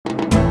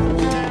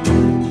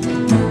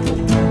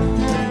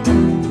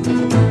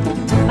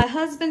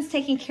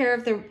taking care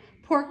of the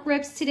pork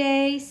ribs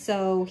today,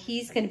 so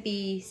he's gonna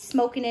be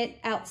smoking it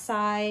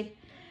outside.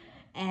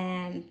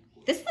 And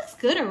this looks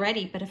good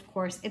already, but of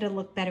course it'll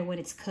look better when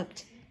it's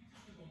cooked.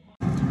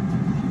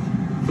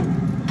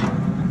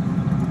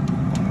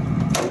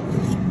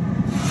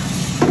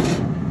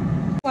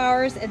 2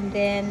 hours, and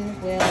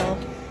then we'll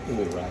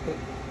wrap it.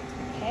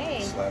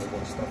 Okay. Slide a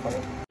little stuff on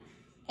it.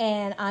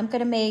 And I'm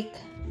gonna make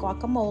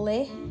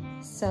guacamole.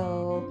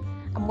 So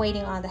I'm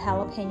waiting on the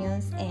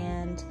jalapenos,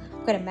 and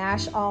I'm gonna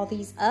mash all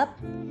these up,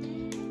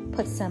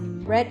 put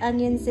some red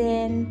onions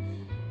in,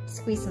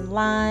 squeeze some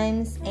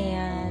limes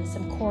and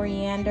some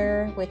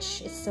coriander,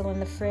 which is still in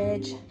the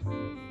fridge.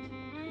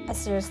 I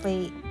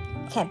seriously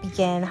can't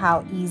begin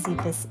how easy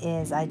this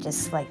is. I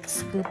just like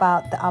scoop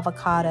out the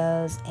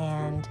avocados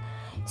and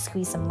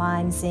squeeze some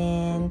limes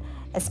in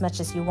as much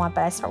as you want,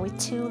 but I start with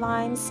 2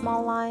 limes,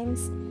 small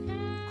limes,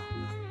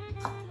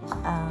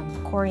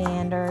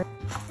 coriander.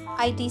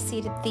 I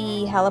de-seeded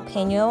the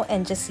jalapeno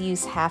and just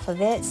use half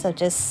of it, so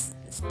just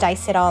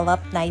dice it all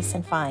up nice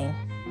and fine.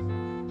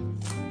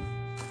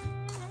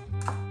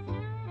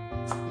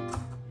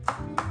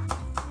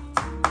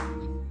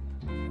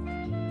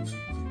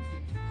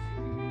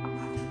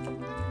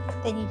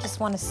 Then you just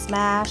want to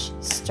smash,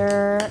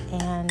 stir,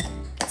 and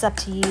it's up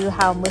to you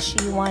how mushy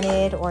you want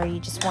it, or you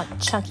just want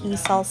chunky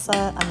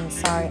salsa,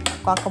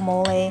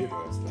 guacamole.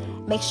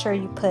 Make sure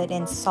you put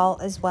in salt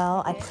as well.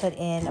 I put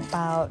in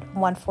about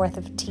 1/4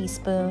 of a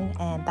teaspoon,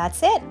 and that's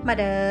it. มา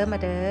เด้อ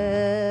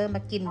มา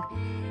กิน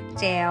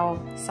แจว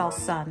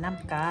salsa น้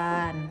ำกั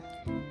น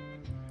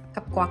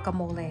กับ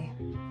guacamole.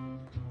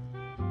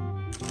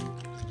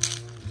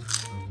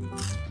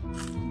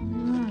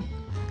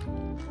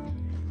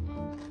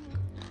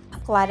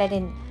 I'm glad I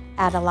didn't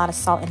add a lot of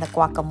salt in the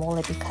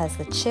guacamole because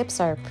the chips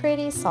are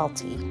pretty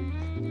salty.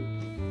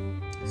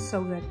 So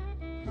good.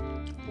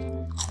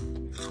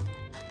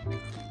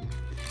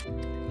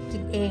 กิ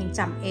นเองจ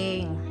ำเอ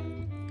ง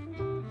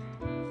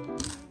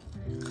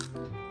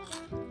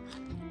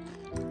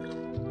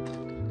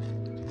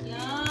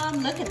Yum,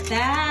 look at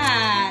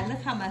that.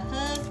 Look how my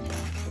husband.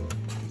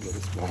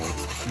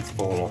 It's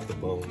falling off the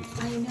bones.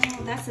 I know,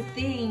 that's the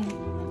thing.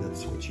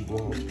 That's what you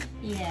want.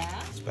 Yeah.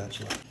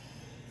 Spatula.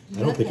 I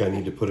don't think I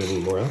need to put any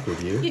more out there,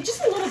 do you? You're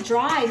just a little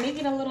dry. Make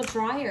it a little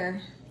drier.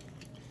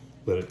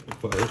 Let it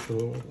fire for a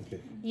little while? Okay.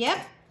 Yep.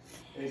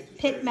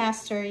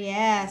 Pitmaster,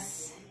 yes.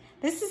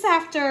 This is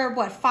after,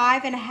 what,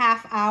 5.5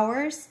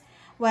 hours?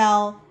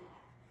 Well,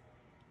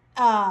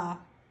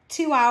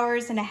 2.5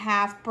 hours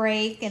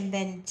break, and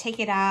then take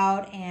it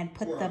out and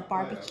put the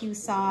barbecue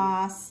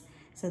sauce.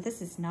 So this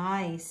is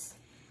nice.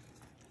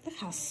 Look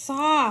how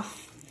soft,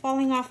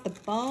 falling off the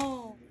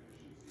bone.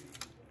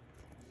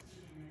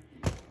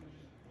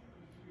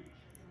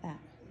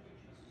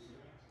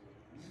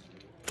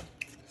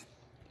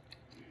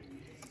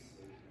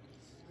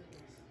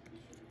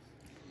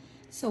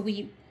 So we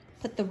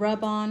put the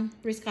rub on.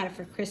 Bruce got it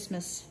for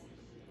Christmas.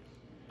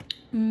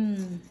 Look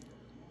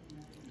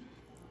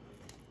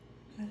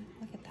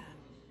at that.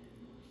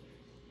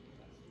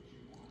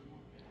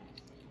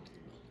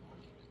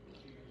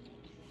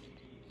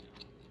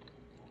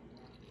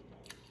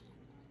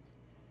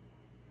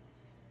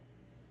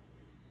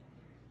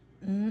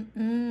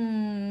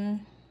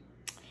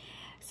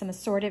 Some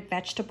assorted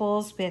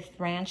vegetables with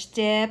ranch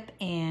dip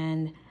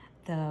and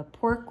the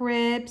pork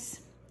ribs,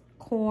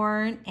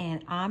 corn, and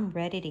I'm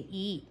ready to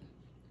eat.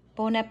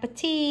 Bon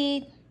appetit!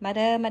 มาเ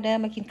ด้อ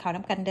มากินข้าว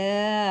น้ำกันเด้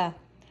อ